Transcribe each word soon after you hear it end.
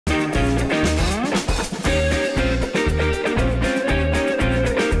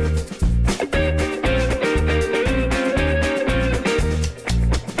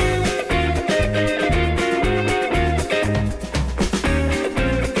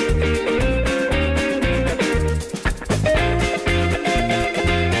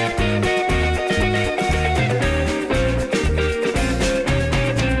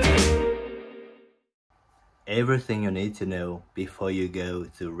Everything you need to know before you go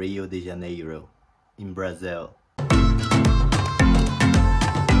to Rio de Janeiro in Brazil.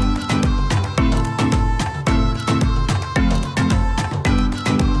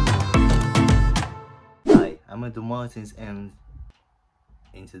 Hi, I'm Edu Martins, and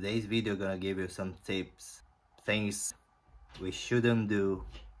in today's video I'm gonna give you some tips, things we shouldn't do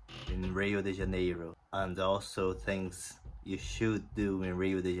in Rio de Janeiro, and also things you should do in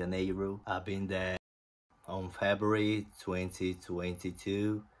Rio de Janeiro. I've been there on February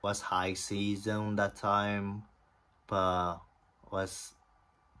 2022. Was high season that time, but was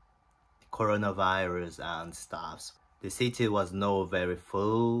coronavirus and stuff. The city was not very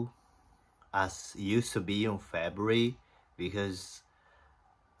full as used to be in February, because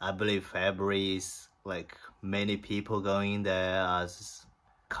I believe February is like many people going there as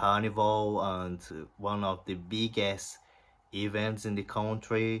carnival and one of the biggest events in the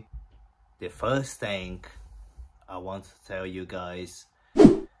country. The first thing I want to tell you guys,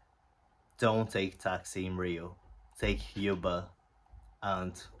 don't take taxi in Rio, take Uber,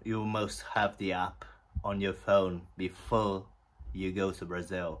 and you must have the app on your phone before you go to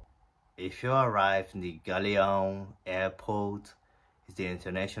Brazil. If you arrive in the Galeão Airport, it's the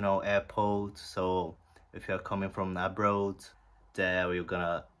international airport, so if you're coming from abroad, there you're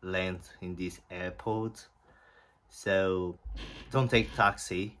gonna land in this airport. So don't take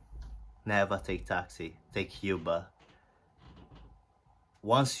taxi, never take taxi, take Uber.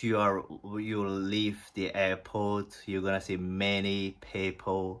 Once you leave the airport, you're gonna see many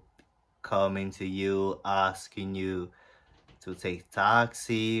people coming to you, asking you to take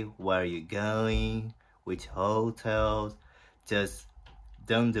taxi, where are you going, which hotels. Just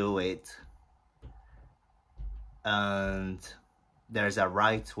don't do it. And there's a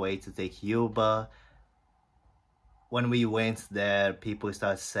right way to take Uber. When we went there, people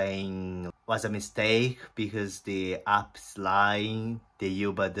start saying it was a mistake because the app's lying. The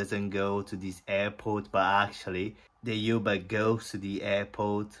Uber doesn't go to this airport, but actually the Uber goes to the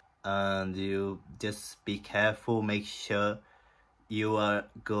airport. And you just be careful, make sure you are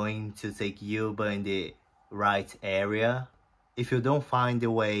going to take Uber in the right area. If you don't find the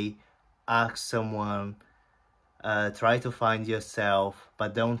way, ask someone. Try to find yourself,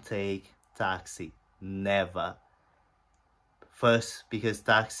 but don't take taxi, never. First, because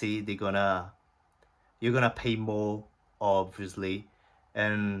taxi, you're gonna pay more, obviously,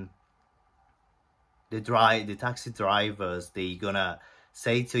 and the taxi drivers, they gonna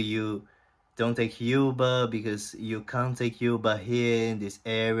say to you, don't take Uber because you can't take Uber here in this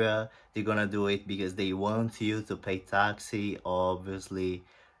area. They're gonna do it because they want you to pay taxi, obviously.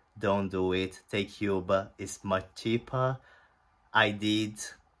 Don't do it. Take Uber, it's much cheaper. I did,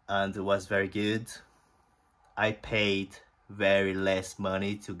 and it was very good. I paid very less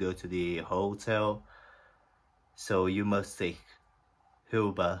money to go to the hotel, so you must take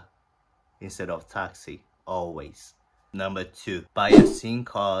Uber instead of taxi, always. Number 2, buy a SIM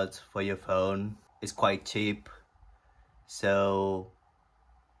card for your phone. It's quite cheap, so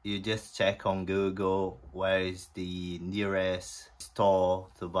you just check on Google where is the nearest store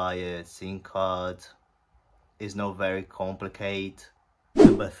to buy a SIM card. It's not very complicated.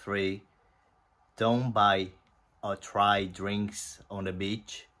 Number 3, don't buy or try drinks on the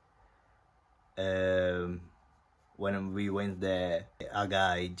beach. When we went there, a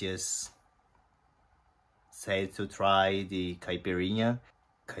guy just said to try the Caipirinha.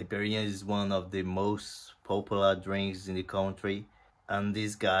 Caipirinha is one of the most popular drinks in the country, and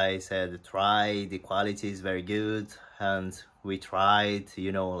this guy said try, the quality is very good. And we tried,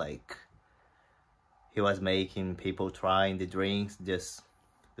 you know, like he was making people trying the drinks just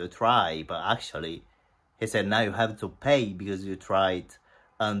to try, but actually he said now you have to pay because you tried,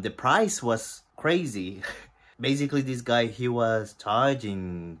 and the price was crazy. Basically this guy, he was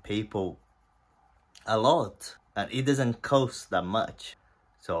charging people a lot, and it doesn't cost that much.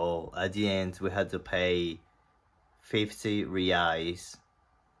 So at the end we had to pay 50 reais,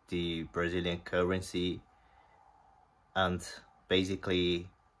 the Brazilian currency, and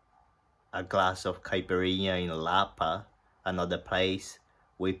basically a glass of Caipirinha in Lapa, another place,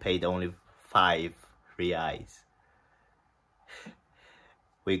 we paid only 5 reais.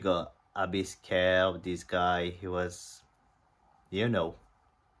 We got a bit scared of this guy. He was, you know,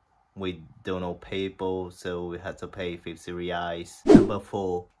 we don't know people, so we had to pay 50 reais. Number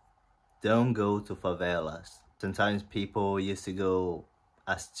 4, don't go to favelas. Sometimes people used to go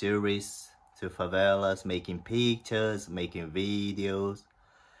as tourists to favelas, making pictures, making videos,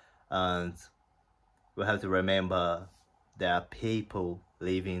 and we have to remember there are people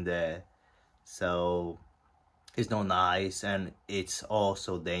living there, so it's not nice and it's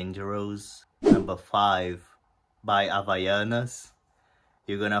also dangerous. Number 5, buy Havaianas.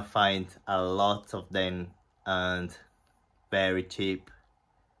 You're gonna find a lot of them and very cheap,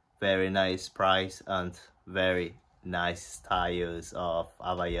 very nice price and very nice styles of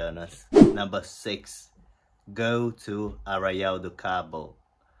Havaianas. Number 6, go to Arraial do Cabo.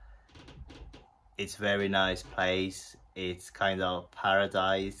 It's very nice place. It's kind of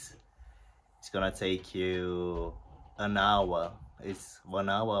paradise. It's gonna take you an hour. It's 1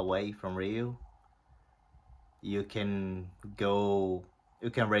 hour away from Rio. You can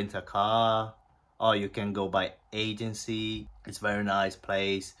rent a car or you can go by agency. It's very nice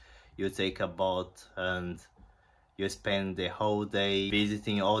place. You take a boat and you spend the whole day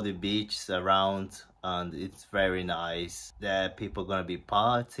visiting all the beaches around, and it's very nice. There people gonna be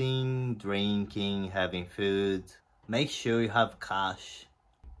partying, drinking, having food. Make sure you have cash.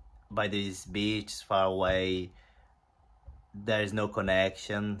 By this beach far away, there is no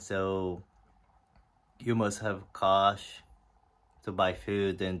connection, so you must have cash to buy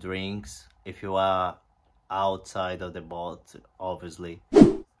food and drinks if you are outside of the boat, obviously.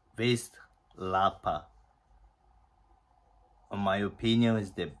 Visit Lapa. In my opinion,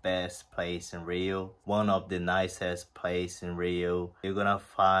 is the best place in Rio, one of the nicest places in Rio. You're gonna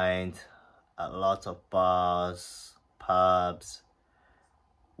find a lot of bars, pubs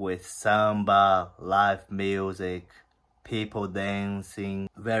with samba, live music, people dancing,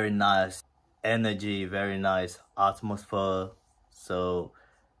 very nice energy, very nice atmosphere. So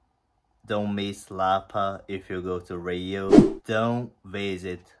don't miss Lapa if you go to Rio. Don't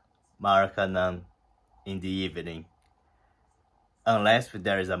visit Maracanã in the evening unless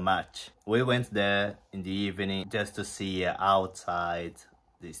there is a match. We went there in the evening just to see outside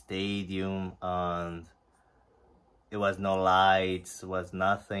the stadium, and it was no lights, was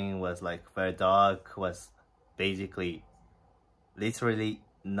nothing, was like very dark, was basically literally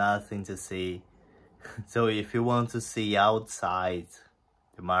nothing to see. So if you want to see outside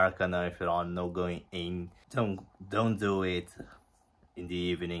the Maracanã, if you're not going in, don't do it in the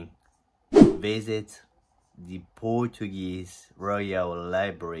evening. Visit the Portuguese Royal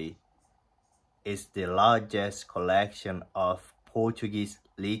Library. It's the largest collection of Portuguese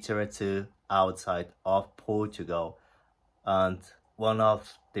literature outside of Portugal and one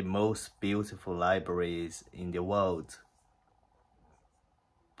of the most beautiful libraries in the world.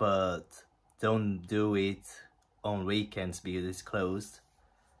 But don't do it on weekends because it's closed.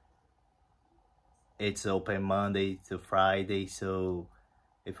 It's open Monday to Friday, so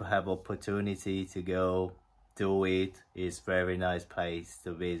if you have opportunity to go, do it. It's very nice place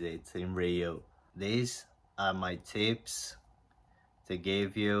to visit in Rio. These are my tips to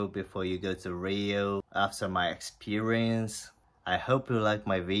give you before you go to Rio after my experience. I hope you like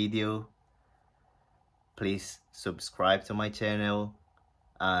my video. Please subscribe to my channel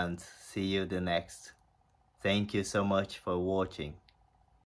and see you the next. Thank you so much for watching.